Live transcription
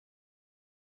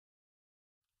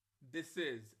This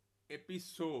is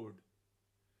episode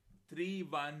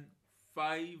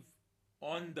 315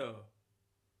 on the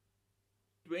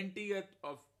 20th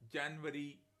of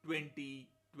January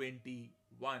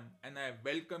 2021, and I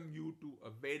welcome you to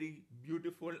a very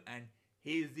beautiful and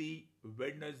hazy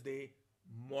Wednesday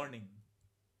morning.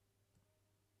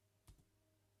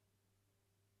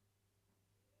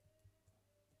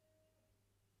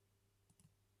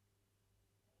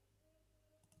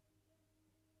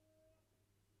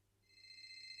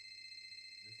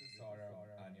 This is Saurabh,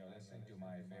 and you're listening to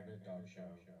my favorite talk show,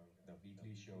 The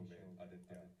Weekly Show with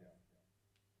Aditya.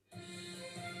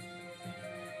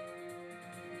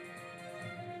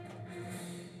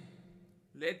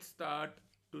 Let's start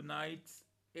tonight's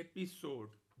episode,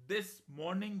 this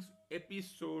morning's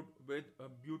episode, with a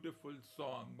beautiful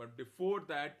song. But before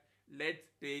that, let's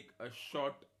take a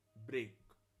short break.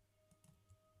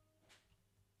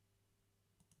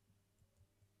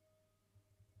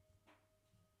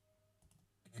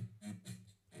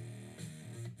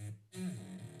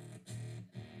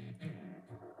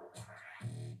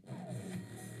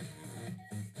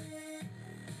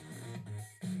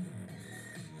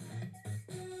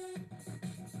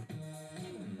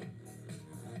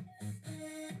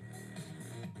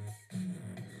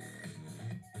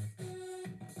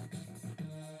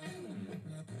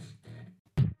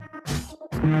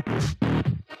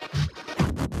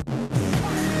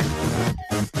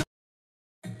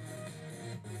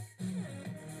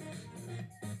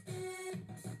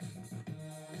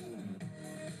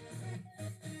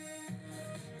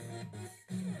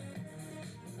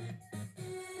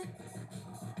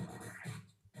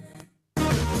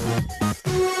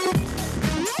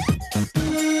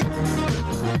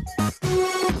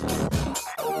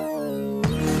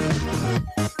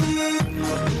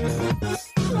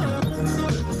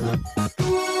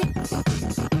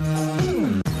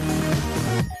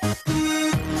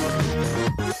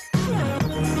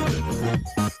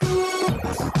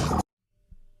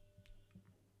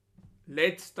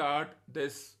 Let's start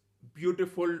this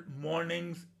beautiful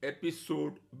morning's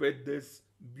episode with this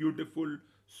beautiful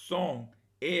song.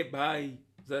 ए भाई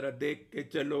जरा देख के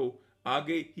चलो,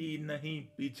 आगे ही नहीं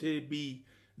पीछे भी,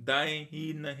 दाएं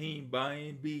ही नहीं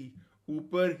बाएं भी,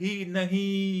 ऊपर ही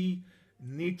नहीं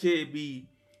नीचे भी।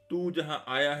 तू जहाँ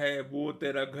आया है वो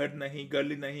तेरा घर नहीं,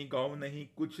 गली नहीं, गांव नहीं,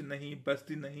 कुछ नहीं,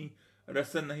 बस्ती नहीं,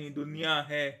 रसन नहीं, दुनिया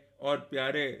है। और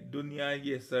प्यारे, दुनिया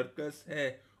ये सर्कस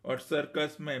है। और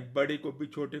सर्कस में बड़े को भी,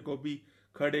 छोटे को भी,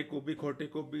 खड़े को भी, खोटे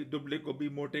को भी, दुबले को भी,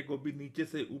 मोटे को भी, नीचे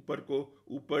से ऊपर को,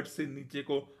 ऊपर से नीचे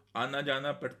को आना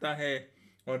जाना पड़ता है।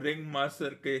 और रिंग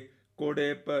मास्टर के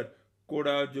कोड़े पर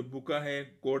कोड़ा जो भूखा है,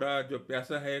 कोड़ा जो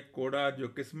प्यासा है, कोड़ा जो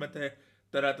किस्मत है,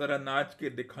 तरह तरह नाच के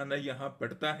दिखाना यहाँ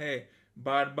पड़ता है।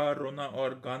 बार बार रोना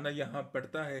और गाना यहाँ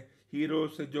पड़ता है। हीरो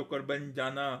से जोकर बन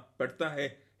जाना पड़ता है।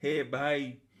 हे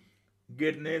भाई,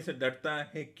 गिरने से डरता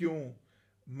है क्यों?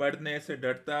 मरने से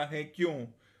डरता है क्यों?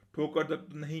 ठोकर जब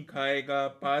तक नहीं खाएगा,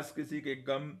 पास किसी के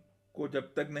गम को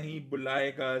जब तक नहीं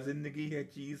बुलाएगा, जिंदगी है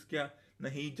चीज क्या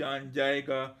नहीं जान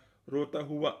जाएगा। रोता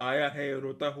हुआ आया है,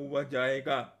 रोता हुआ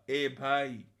जाएगा। ए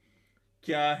भाई,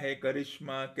 क्या है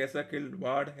करिश्मा, कैसा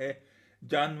खिलवाड़ है।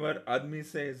 जानवर आदमी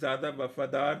से ज्यादा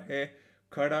वफादार है।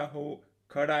 खड़ा हो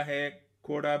खड़ा है,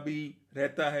 खोड़ा भी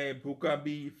रहता है, भूखा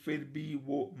भी, फिर भी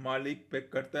वो मालिक पे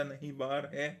करता नहीं वार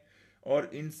है। और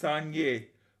इंसान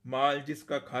ये माल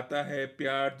जिसका खाता है,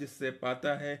 प्यार जिससे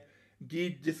पाता है,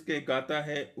 गीत जिसके गाता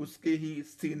है, उसके ही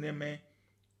सीने में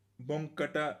बुम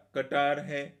कटार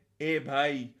है। ए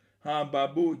भाई, हाँ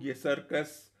बाबू, ये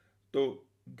सर्कस तो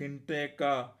घंटे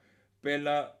का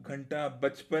पहला घंटा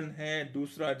बचपन है,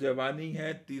 दूसरा जवानी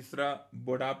है, तीसरा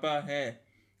बुढ़ापा है।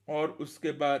 और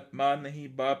उसके बाद माँ नहीं,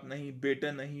 बाप नहीं,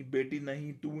 बेटा नहीं, बेटी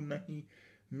नहीं, तू नहीं,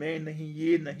 मैं नहीं,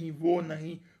 ये नहीं, वो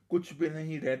नहीं, कुछ भी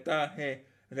नहीं रहता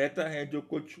है। रहता है जो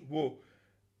कुछ वो,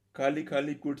 खाली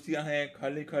खाली कुर्सियां हैं,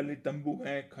 खाली खाली तंबू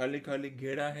हैं, खाली खाली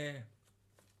घेरा है।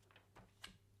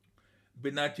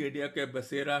 बिना चिड़िया के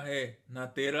बसेरा है, ना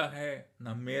तेरा है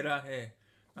ना मेरा है।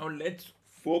 Now let's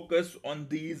focus on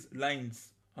these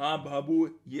lines. हाँ बाबू,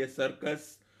 ये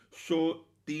सर्कस शो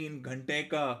 3 घंटे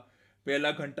का।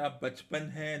 पहला घंटा बचपन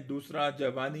है, दूसरा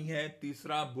जवानी है,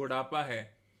 तीसरा बुढ़ापा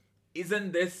है।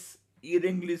 Isn't this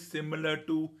eerily similar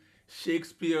to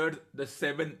Shakespeare's The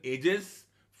Seven Ages?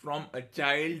 From a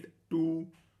child to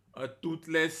a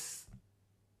toothless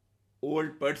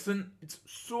old person. It's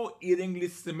so eerily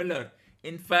similar.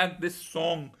 In fact, this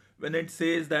song, when it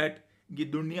says that ये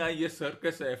दुनिया ये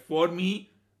सर्कस है, for me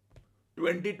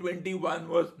 2021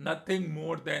 was nothing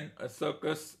more than a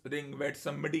circus ring where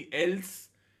somebody else,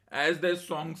 as the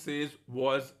song says,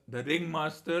 was the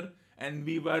ringmaster and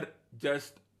we were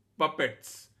just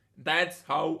puppets. That's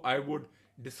how I would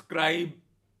describe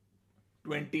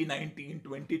 2019,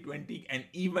 2020, and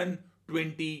even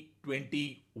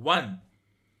 2021.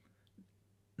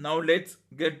 Now let's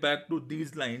get back to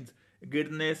these lines.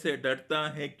 गिरने से डरता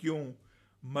है क्यों,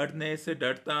 मरने से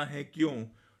डरता है क्यों,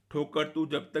 ठोकर तू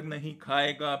जब तक नहीं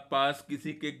खाएगा, पास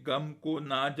किसी के गम को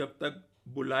ना जब तक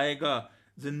बुलाएगा,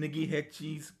 जिंदगी है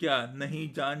चीज क्या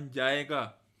नहीं जान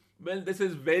जाएगा. Well, this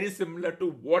is very similar to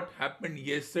what happened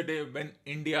yesterday when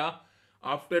India,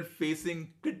 after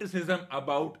facing criticism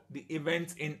about the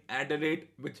events in Adelaide,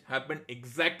 which happened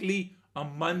exactly a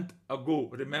month ago.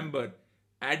 Remember,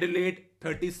 Adelaide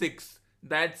 36.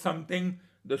 That's something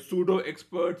the pseudo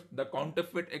experts, the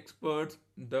counterfeit experts,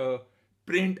 the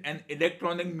print and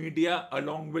electronic media,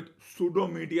 along with pseudo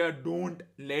media, don't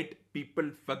let people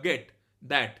forget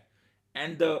that.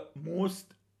 And the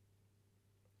most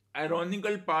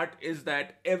ironical part is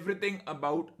that everything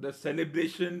about the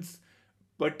celebrations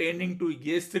pertaining to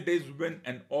yesterday's win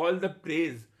and all the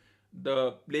praise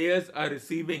the players are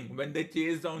receiving when they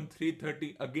chase down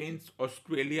 330 against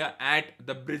Australia at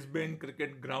the Brisbane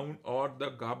Cricket Ground or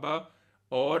the Gabba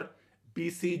or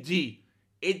BCG,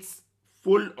 it's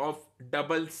full of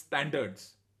double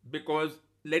standards. Because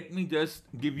let me just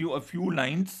give you a few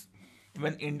lines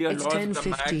when India It's lost the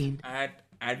match 10:15. at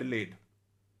Adelaide.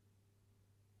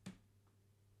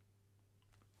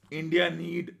 India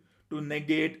need to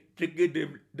negate tricky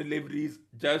deliveries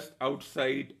just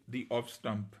outside the off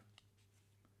stump.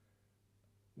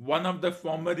 One of the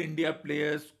former India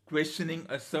players questioning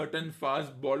a certain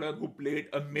fast bowler who played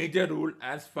a major role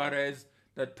as far as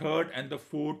the third and the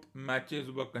fourth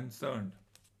matches were concerned.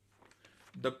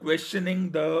 The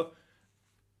questioning the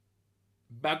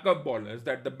backup bowlers,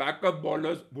 that the backup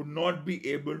bowlers would not be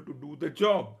able to do the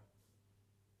job.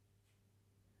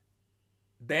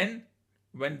 Then,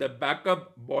 when the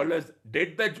backup bowlers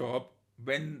did the job,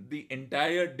 when the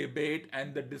entire debate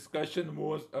and the discussion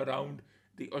was around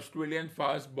the Australian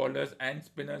fast bowlers and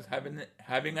spinners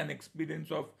having an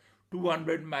experience of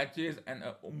 200 matches and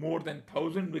more than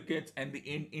 1,000 wickets, and the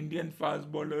Indian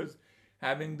fast bowlers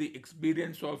having the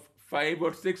experience of 5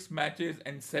 or 6 matches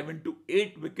and 7 to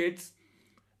 8 wickets,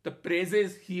 the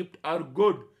praises heaped are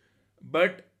good,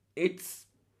 but it's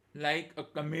like a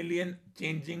chameleon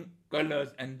changing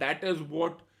colors, and that is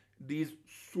what these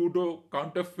pseudo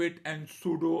counterfeit and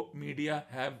pseudo media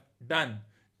have done.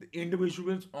 The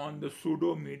individuals on the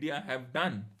pseudo media have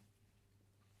done.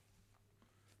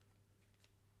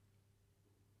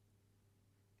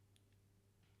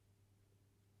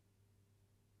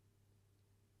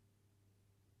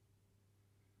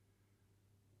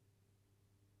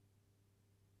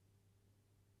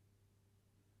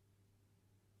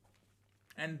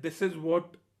 And this is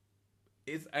what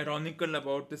is ironical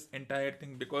about this entire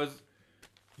thing, because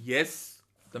yes,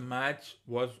 the match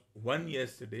was won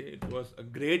yesterday. It was a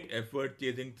great effort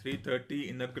chasing 330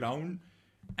 in the ground,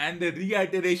 and the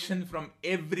reiteration from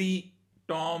every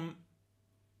Tom,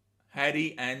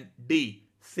 Harry, and D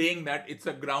saying that it's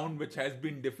a ground which has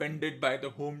been defended by the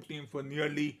home team for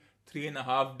nearly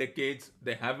 3.5 decades.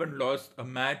 They haven't lost a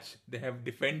match, they have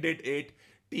defended it.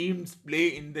 Teams play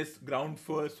in this ground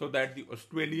first so that the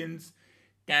Australians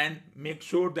can make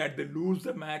sure that they lose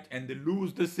the match and they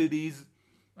lose the series.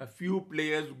 A few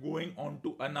players going on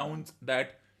to announce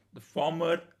that the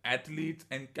former athletes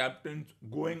and captains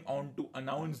going on to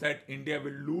announce that India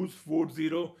will lose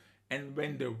 4-0, and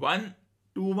when they won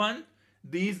 2-1,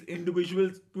 these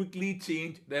individuals quickly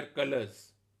change their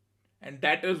colors. And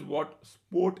that is what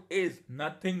sport is,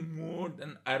 nothing more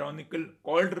than ironical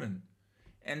cauldron.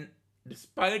 And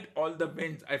despite all the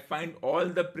wins, I find all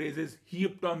the praises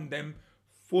heaped on them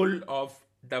full of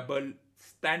double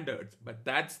standards. But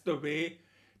that's the way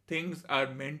things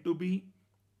are meant to be,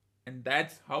 and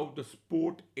that's how the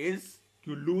sport is.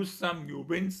 You lose some, you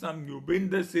win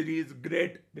the series,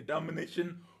 great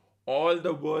determination, all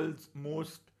the world's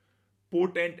most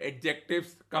potent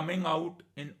adjectives coming out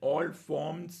in all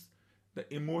forms,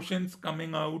 the emotions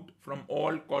coming out from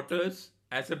all quarters,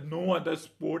 as if no other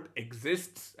sport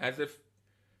exists,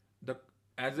 the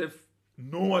as if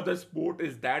no other sport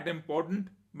is that important.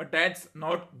 But that's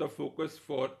not the focus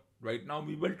for right now.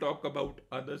 We will talk about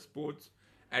other sports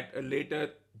at a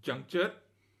later juncture.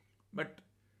 But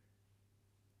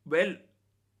well,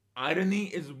 irony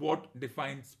is what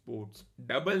defines sports.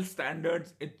 Double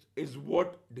standards, it is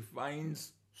what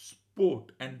defines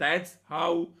sport. And that's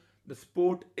how the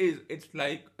sport is. It's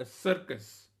like a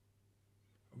circus.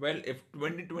 Well, if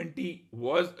 2020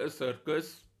 was a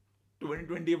circus,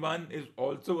 2021 is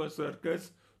also a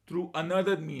circus through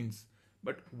another means.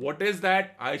 But what is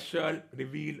that? I shall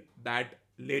reveal that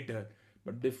later.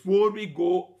 But before we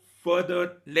go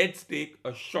further, let's take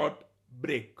a short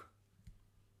break.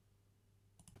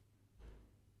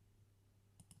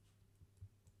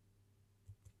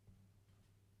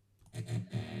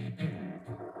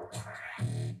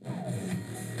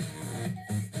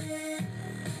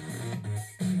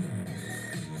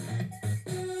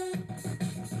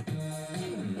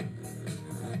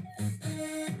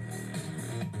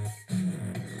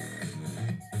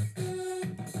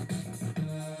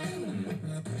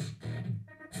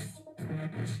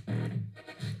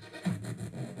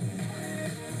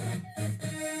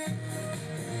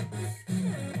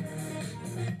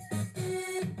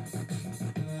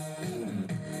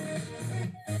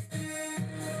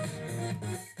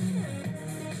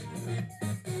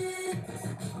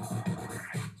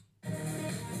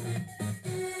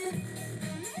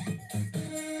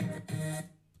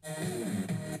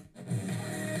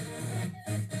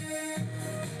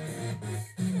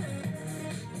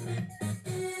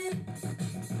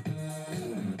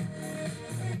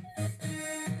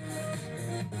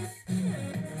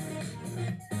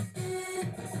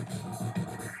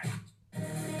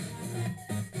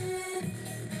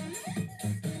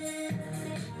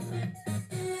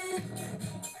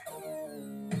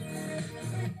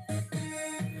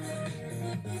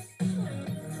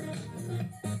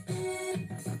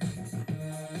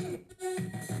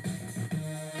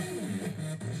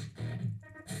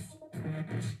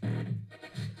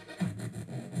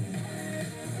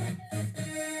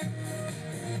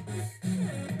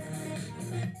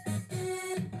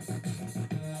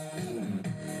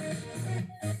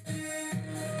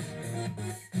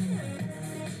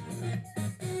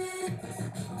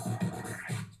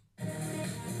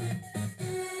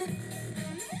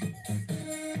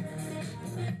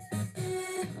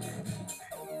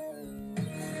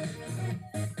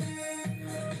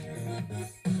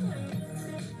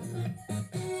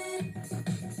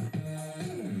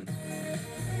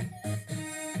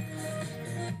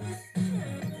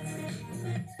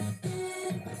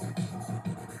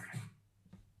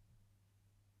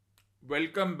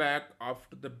 Welcome back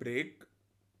after the break.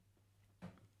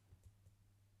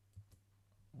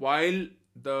 While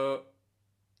the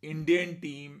Indian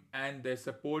team and their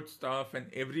support staff and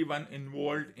everyone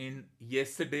involved in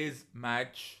yesterday's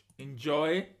match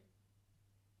enjoy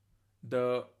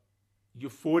the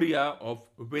euphoria of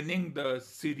winning the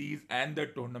series and the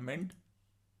tournament,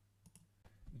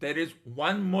 there is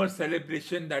one more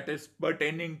celebration that is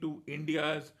pertaining to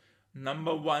India's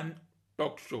number one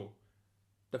talk show.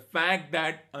 The fact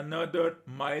that another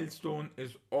milestone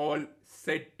is all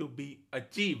set to be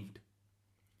achieved.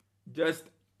 Just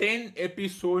 10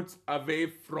 episodes away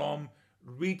from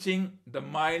reaching the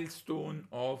milestone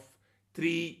of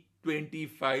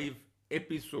 325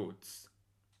 episodes.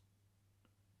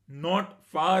 Not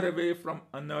far away from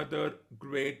another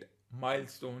great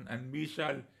milestone, and we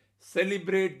shall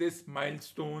celebrate this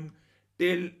milestone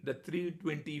till the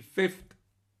 325th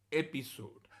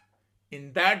episode.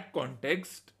 In that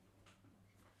context,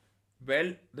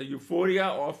 well, the euphoria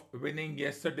of winning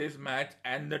yesterday's match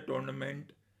and the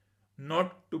tournament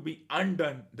not to be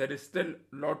undone. There is still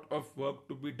a lot of work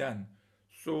to be done.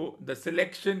 So the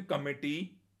selection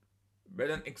committee,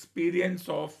 with an experience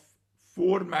of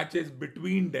 4 matches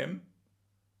between them,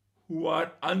 who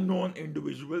are unknown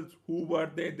individuals, who were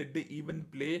there, did they even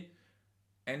play,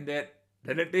 and their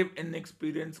relative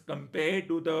inexperience compared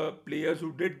to the players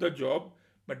who did the job,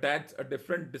 but that's a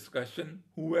different discussion.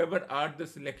 Whoever are the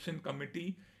selection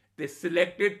committee, they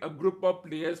selected a group of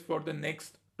players for the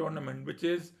next tournament, which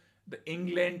is the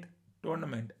England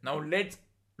tournament. Now let's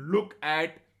look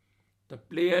at the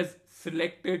players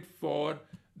selected for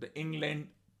the England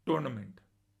tournament.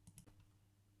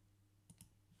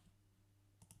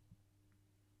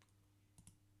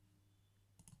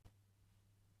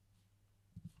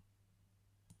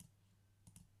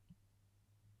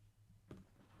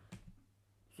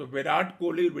 So Virat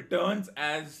Kohli returns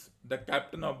as the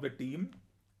captain of the team,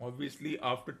 obviously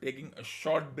after taking a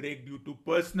short break due to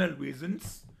personal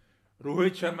reasons.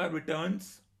 Rohit Sharma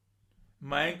returns.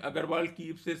 Mayank Agarwal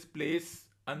keeps his place.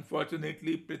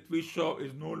 Unfortunately, Prithvi Shaw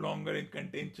is no longer in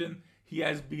contention. He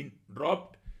has been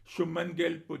dropped. Shubman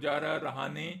Gill, Pujara,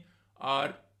 Rahane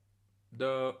are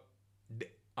the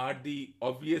are the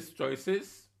obvious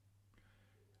choices.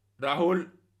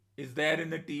 Rahul is there in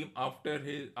the team after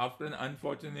an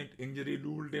unfortunate injury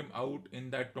ruled him out in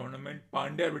that tournament.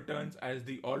 Pandya returns as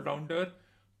the all-rounder.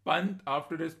 Pant,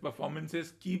 after his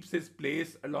performances, keeps his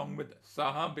place along with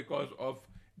Saha because of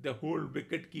the whole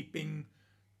wicket-keeping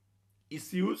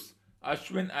issues.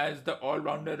 Ashwin as the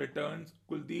all-rounder returns.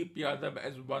 Kuldeep Yadav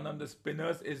as one of the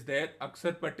spinners is there.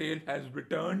 Akshar Patel has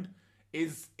returned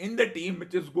is in the team,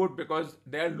 which is good because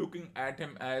they are looking at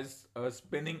him as a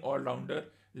spinning all rounder,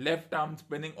 left arm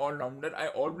spinning all rounder. I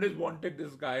always wanted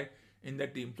this guy in the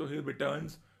team. So he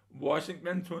returns.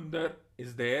 Washington Sundar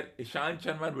is there. Ishant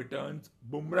Sharma returns.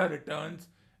 Bumrah returns.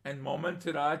 And Mohammad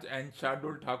Siraj and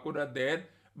Shardul Thakur are there.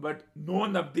 But no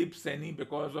Navdeep Saini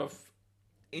because of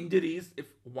injuries, if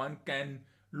one can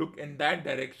look in that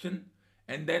direction.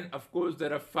 And then, of course,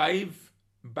 there are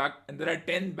there are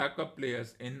 10 backup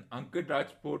players in Ankit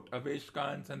Rajput, Avesh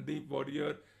Khan, Sandeep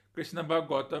Warrior, Krishnabha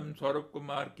Gautam, Saurabh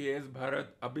Kumar, KS Bharat,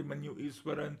 Abhimanyu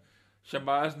Iswaran,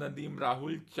 Shabazz Nadeem,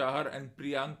 Rahul Chahar, and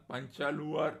Priyank Panchal,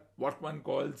 who are what one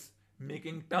calls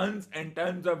making tons and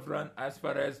tons of run as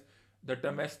far as the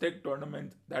domestic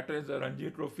tournament, that is the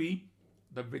Ranji Trophy,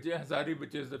 the Vijay Hazare,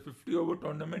 which is the 50 over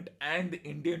tournament, and the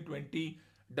Indian 20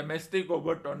 domestic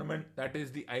over tournament, that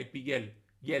is the IPL.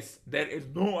 Yes, there is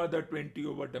no other 20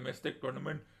 over domestic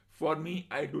tournament. For me,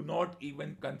 I do not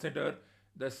even consider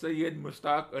the Syed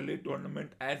Mustaq Ali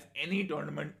tournament as any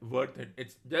tournament worth it.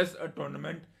 It's just a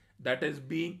tournament that is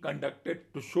being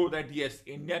conducted to show that yes,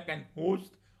 India can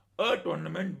host a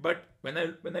tournament. But when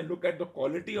I look at the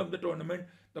quality of the tournament,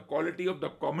 the quality of the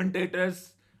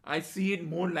commentators, I see it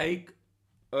more like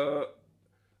a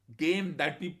game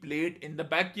that we played in the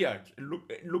backyards.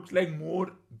 It looks like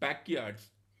more backyards,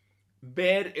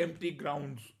 bare empty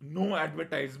grounds, no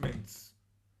advertisements,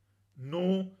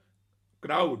 no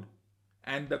crowd.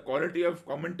 And the quality of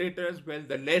commentators, well,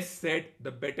 the less said,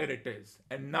 the better it is.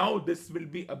 And now this will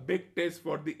be a big test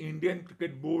for the Indian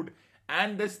Cricket Board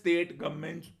and the state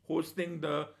governments hosting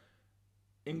the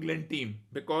England team.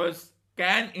 Because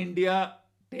can India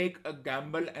take a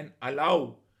gamble and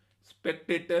allow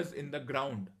spectators in the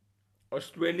ground?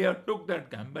 Australia took that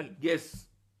gamble. Yes,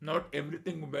 not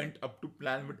everything went up to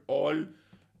plan with all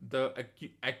the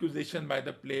accusation by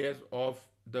the players of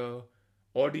the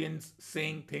audience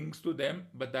saying things to them,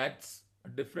 but that's a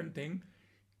different thing.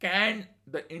 Can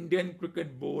the Indian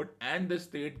Cricket Board and the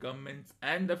state governments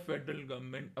and the federal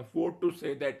government afford to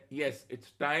say that yes,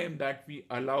 it's time that we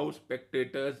allow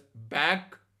spectators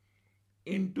back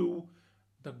into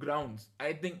the grounds?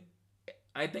 I think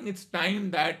it's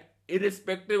time that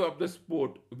irrespective of the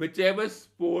sport, whichever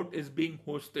sport is being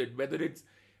hosted, whether it's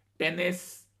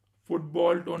tennis,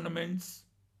 football tournaments,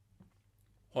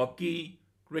 hockey,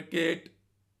 cricket,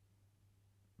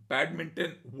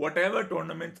 badminton, whatever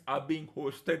tournaments are being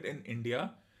hosted in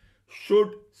India,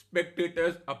 should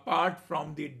spectators apart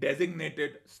from the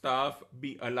designated staff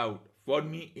be allowed? For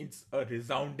me, it's a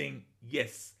resounding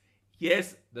yes.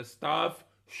 Yes, the staff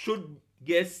should,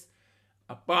 yes,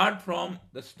 apart from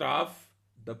the staff,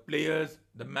 the players,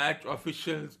 the match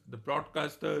officials, the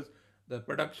broadcasters, the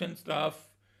production staff,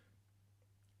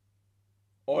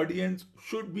 audience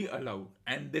should be allowed,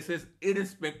 and this is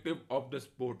irrespective of the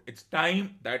sport. It's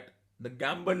time that the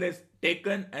gamble is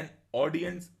taken and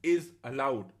audience is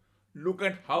allowed. Look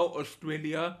at how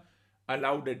Australia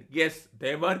allowed it. Yes,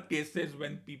 there were cases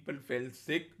when people fell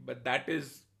sick, but that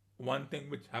is one thing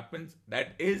which happens.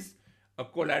 That is a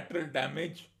collateral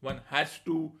damage one has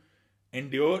to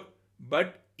endure.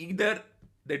 But either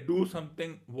they do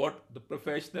something what the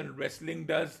professional wrestling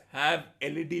does, have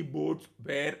LED boards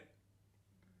where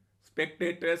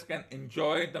spectators can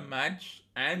enjoy the match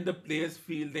and the players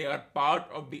feel they are part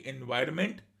of the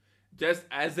environment, just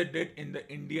as they did in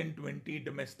the Indian 20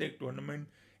 domestic tournament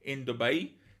in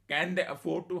Dubai. Can they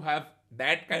afford to have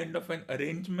that kind of an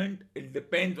arrangement? It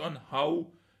depends on how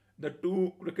the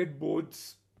two cricket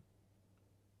boards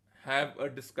have a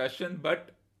discussion.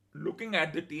 But looking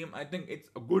at the team, I think it's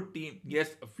a good team.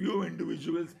 Yes, a few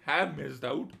individuals have missed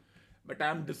out, but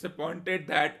I'm disappointed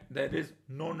that there is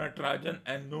no Natarajan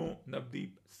and no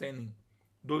Navdeep Saini.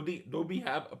 Though we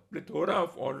have a plethora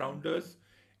of all rounders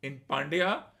in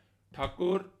Pandya,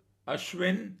 Thakur,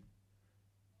 Ashwin,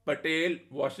 Patel,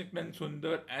 Washington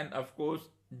Sundar, and of course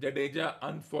Jadeja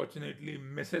unfortunately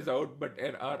misses out, but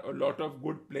there are a lot of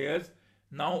good players.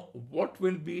 Now, what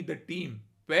will be the team?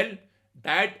 Well,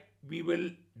 that we will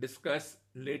discuss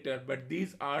later, but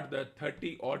these are the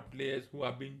 30 odd players who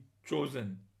have been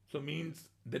chosen. So, means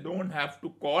they don't have to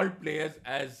call players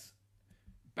as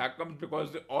backups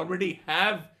because they already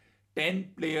have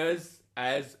 10 players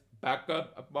as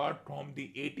backup apart from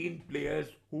the 18 players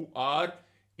who are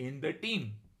in the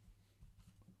team.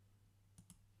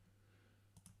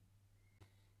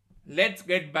 Let's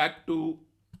get back to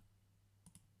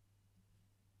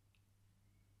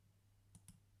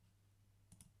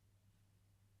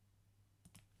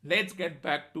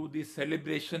the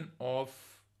celebration of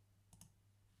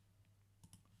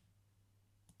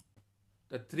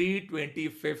the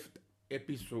 325th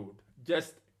episode.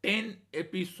 Just 10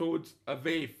 episodes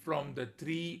away from the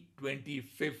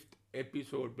 325th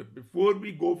episode. But before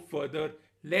we go further,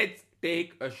 let's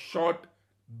take a short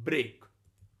break.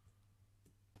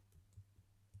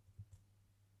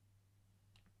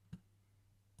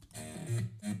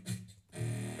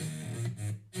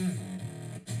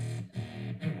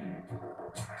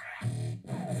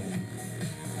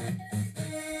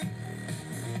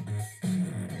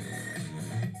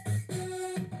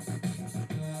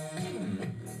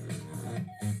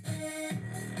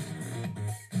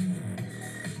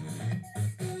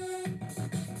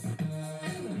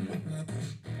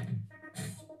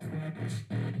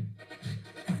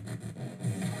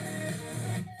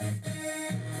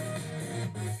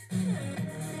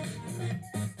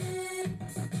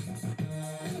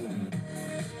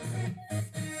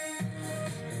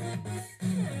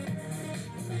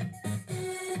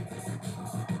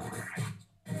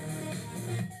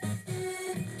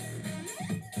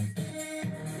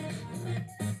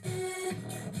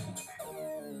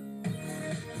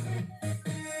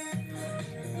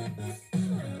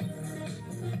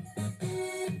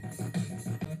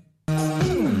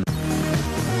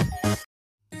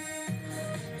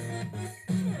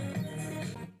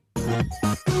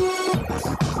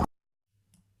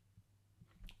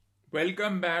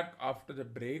 Welcome back after the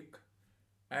break.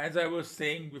 As I was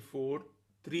saying before,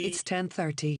 It's three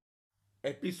 10:30.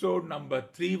 episode number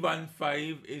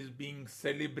 315 is being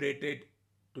celebrated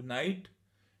tonight,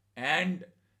 and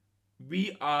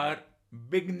we are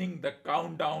beginning the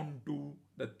countdown to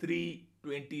the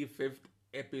 325th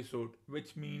episode,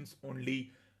 which means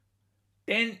only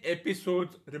 10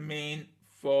 episodes remain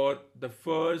for the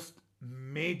first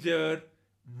major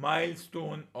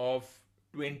milestone of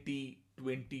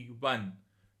 2021.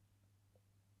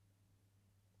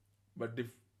 But if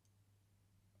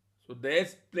so,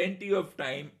 there's plenty of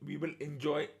time. We will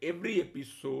enjoy every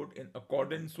episode in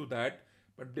accordance to that.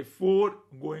 But before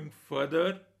going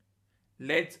further,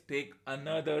 let's take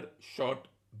another short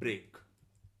break.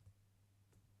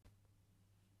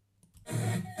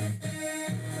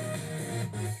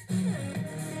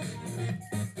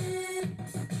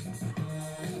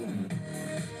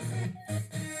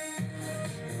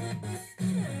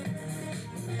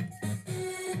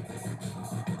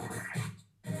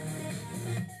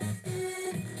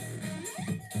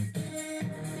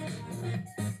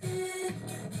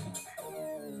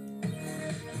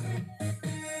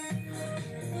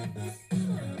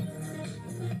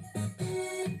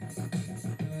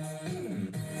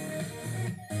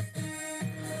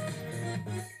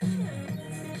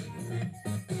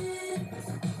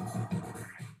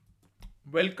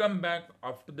 Welcome back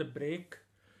after the break.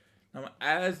 Now,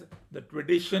 as the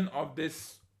tradition of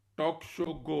this talk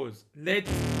show goes,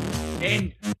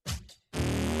 end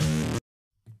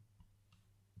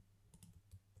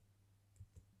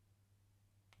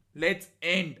let's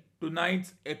end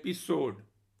tonight's episode,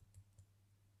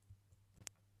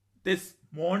 this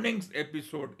morning's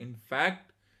episode, in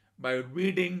fact, by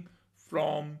reading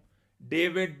from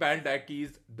David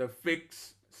Baldacci's The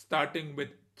Fix, starting with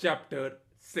chapter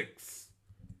 6.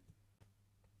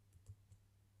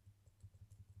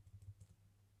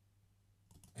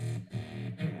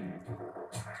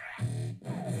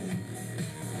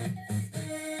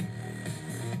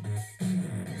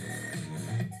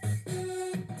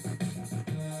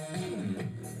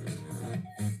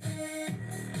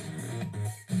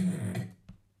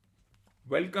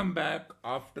 Welcome back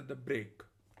after the break.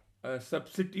 A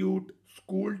substitute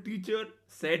school teacher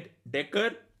said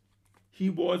Decker. He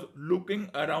was looking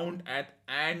around at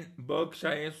Anne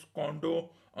Berkshire's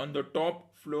condo on the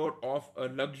top floor of a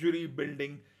luxury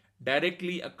building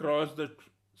directly across the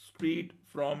street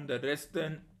from the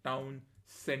Reston town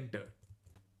center.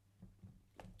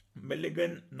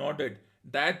 Milligan nodded.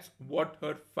 That's what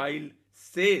her file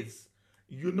says.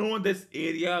 You know this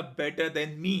area better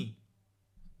than me.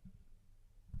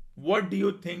 What do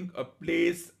you think a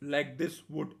place like this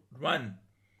would run?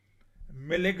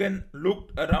 Milligan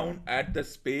looked around at the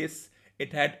space.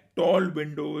 It had tall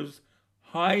windows,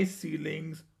 high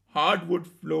ceilings, hardwood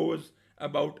floors,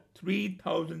 about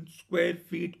 3,000 square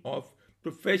feet of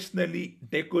professionally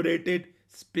decorated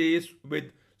space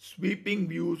with sweeping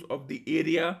views of the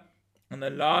area and a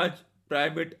large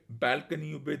private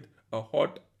balcony with a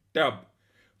hot tub.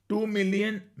 2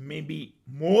 million, maybe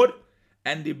more,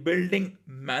 and the building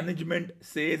management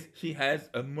says she has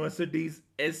a Mercedes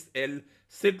SL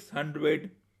 600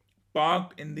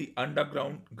 parked in the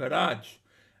underground garage.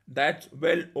 That's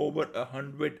well over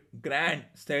 100 grand,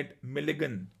 said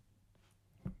Milligan.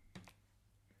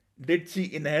 Did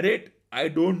she inherit? I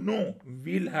don't know.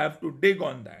 We'll have to dig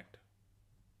on that.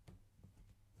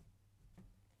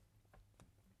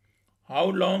 How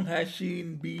long has she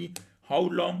been how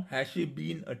long has she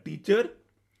been a teacher?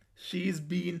 She's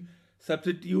been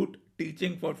substitute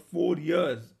teaching for 4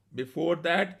 years. Before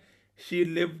that, she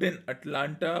lived in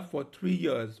Atlanta for 3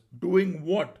 years. Doing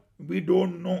what? We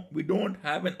don't know. We don't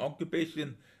have an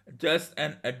occupation, just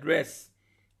an address.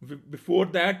 Before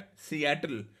that,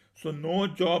 Seattle. So no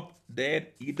job there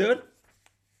either.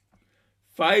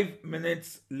 5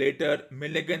 minutes later,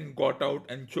 Milligan got out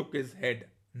and shook his head.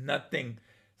 Nothing.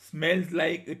 Smells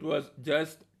like it was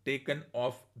just taken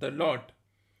off the lot.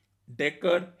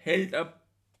 Decker held up.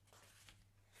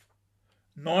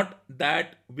 Not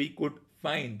that we could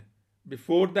find.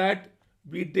 Before that,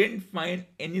 we didn't find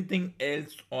anything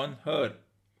else on her.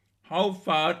 How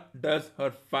far does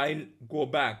her file go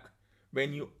back?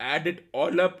 When you add it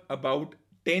all up, about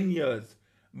 10 years.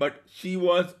 But she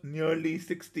was nearly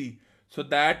 60, so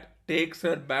that takes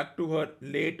her back to her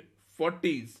late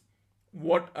 40s.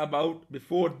 What about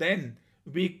before then?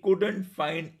 We couldn't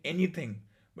find anything,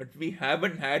 but we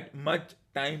haven't had much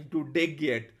time to dig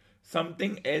yet.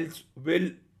 Something else will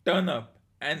turn up,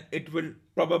 and it will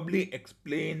probably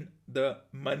explain the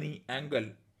money angle.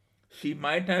 She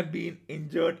might have been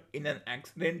injured in an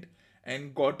accident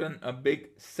and gotten a big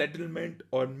settlement,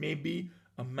 or maybe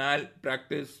a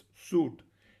malpractice suit.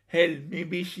 Hell,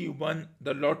 maybe she won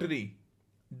the lottery.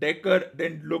 Decker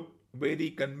didn't look very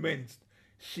convinced.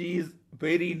 She's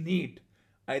very neat.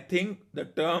 I think the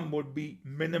term would be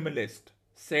minimalist,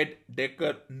 said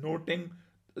Decker, noting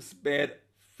the spare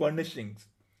furnishings.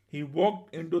 He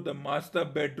walked into the master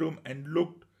bedroom and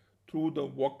looked through the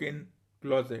walk in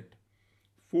closet.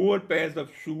 4 pairs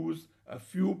of shoes, a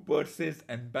few purses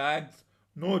and bags,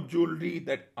 no jewelry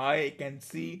that I can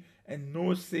see, and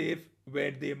no safe where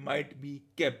they might be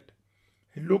kept.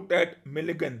 He looked at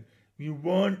Milligan. We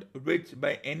weren't rich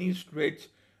by any stretch,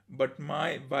 but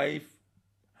my wife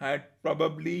had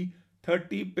probably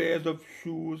 30 pairs of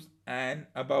shoes and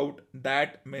about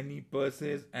that many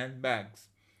purses and bags.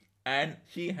 And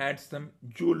she had some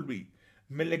jewelry.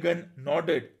 Milligan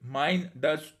nodded. Mine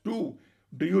does too.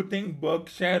 Do you think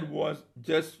Berkshire was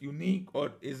just unique,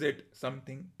 or is it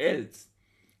something else?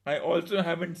 I also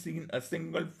haven't seen a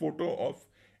single photo of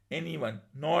anyone,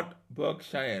 not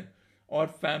Berkshire, or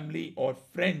family or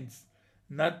friends.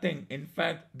 Nothing. In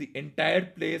fact, the entire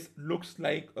place looks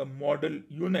like a model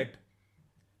unit.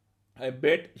 I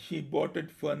bet she bought it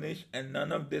furnished and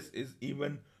none of this is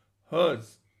even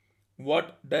hers.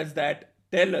 What does that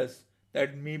tell us?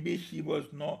 That maybe she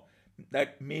was not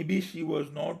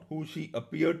who she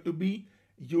appeared to be.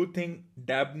 You think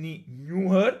Dabney knew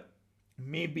her?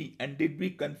 Maybe. And did we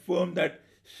confirm that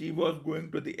she was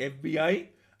going to the FBI?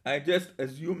 I just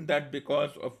assumed that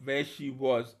because of where she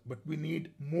was, but we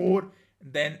need more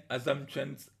than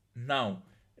assumptions now.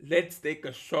 Let's take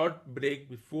a short break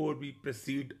before we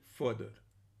proceed further.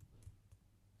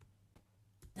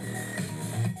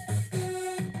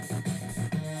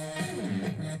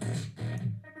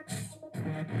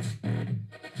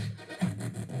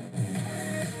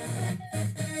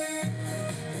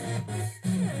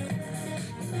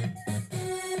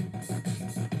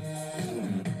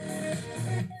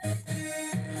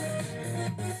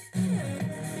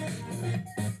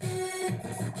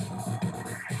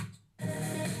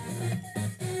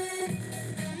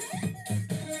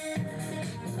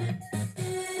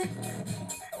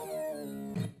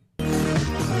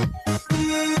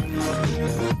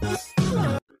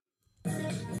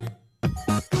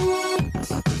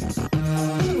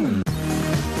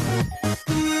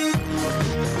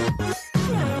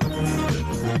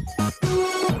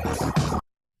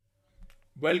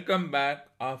 Welcome back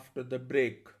after the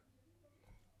break.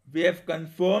 We have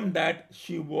confirmed that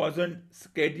she wasn't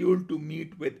scheduled to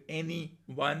meet with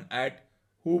anyone at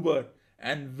Hoover,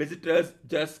 and visitors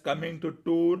just coming to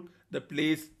tour the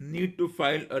place need to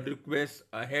file a request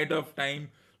ahead of time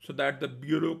so that the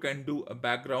Bureau can do a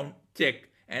background check,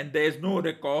 and there is no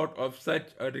record of such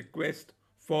a request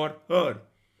for her.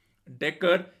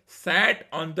 Decker sat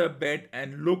on the bed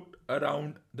and looked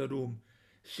around the room.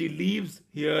 She leaves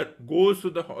here, goes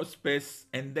to the hospice,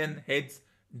 and then heads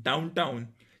downtown.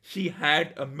 She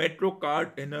had a metro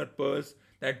card in her purse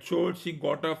that showed she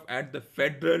got off at the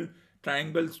Federal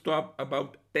Triangle stop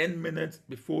about 10 minutes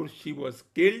before she was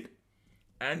killed,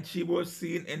 and she was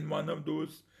seen in one of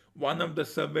the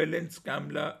surveillance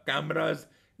cameras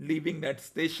leaving that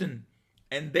station,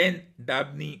 and then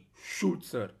Dabney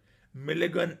shoots her.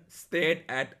 Milligan stared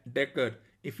at Decker.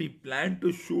 If he planned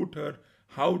to shoot her,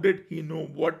 how did he know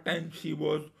what time she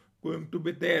was going to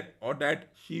be there, or that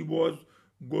she was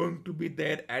going to be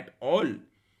there at all?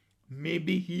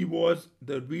 Maybe he was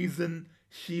the reason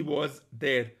she was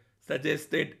there,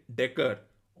 suggested Decker.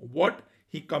 What,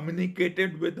 he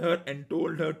communicated with her and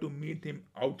told her to meet him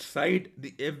outside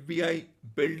the FBI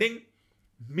building?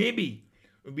 Maybe.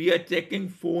 We are checking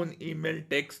phone, email,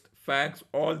 text, fax,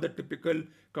 all the typical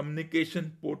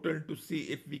communication portal to see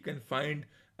if we can find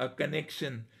a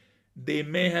connection. They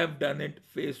may have done it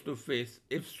face to face.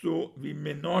 If so, we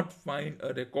may not find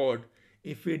a record.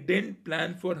 If he didn't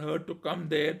plan for her to come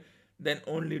there, then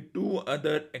only two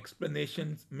other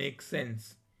explanations make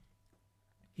sense.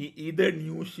 He either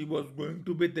knew she was going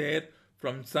to be there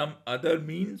from some other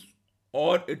means,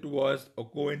 or it was a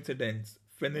coincidence,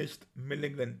 finished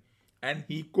Milligan, and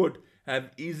he could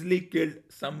have easily killed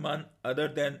someone other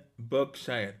than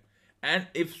Berkshire. And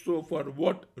if so, for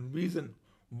what reason?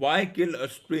 Why kill a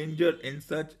stranger in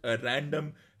such a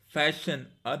random fashion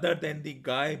other than the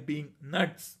guy being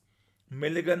nuts?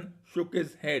 Milligan shook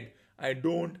his head. I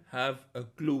don't have a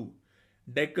clue.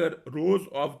 Decker rose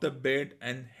off the bed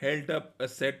and held up a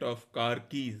set of car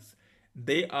keys.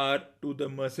 They are to the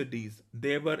Mercedes.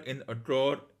 They were in a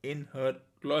drawer in her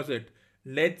closet.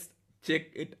 Let's check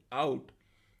it out.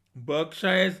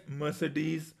 Berkshire's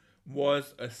Mercedes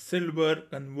was a silver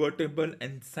convertible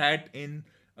and sat in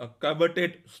a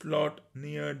coveted slot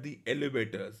near the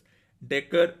elevators.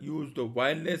 Decker used a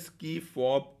wireless key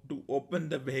fob to open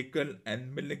the vehicle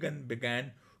and Milligan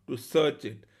began to search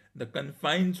it. The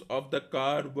confines of the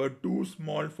car were too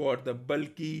small for the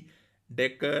bulky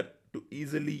Decker to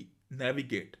easily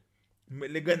navigate.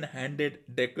 Milligan handed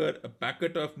Decker a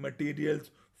packet of materials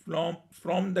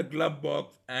from the glove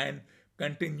box and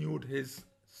continued his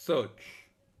search.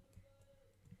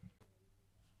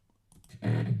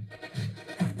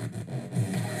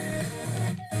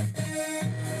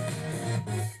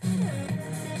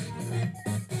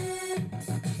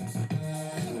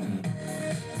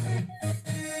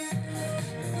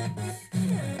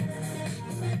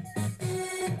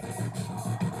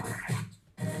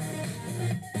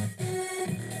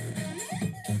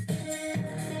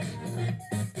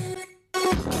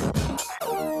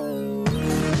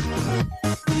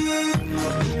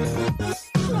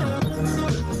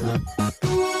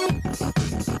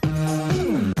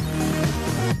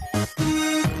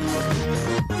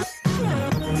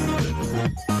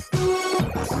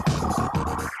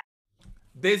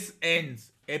 This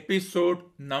ends episode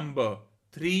number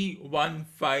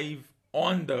 315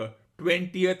 on the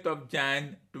 20th of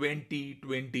Jan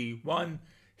 2021.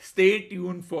 Stay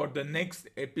tuned for the next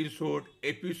episode,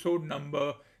 episode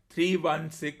number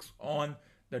 316 on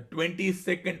the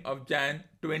 22nd of Jan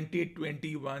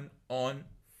 2021 on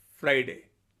Friday.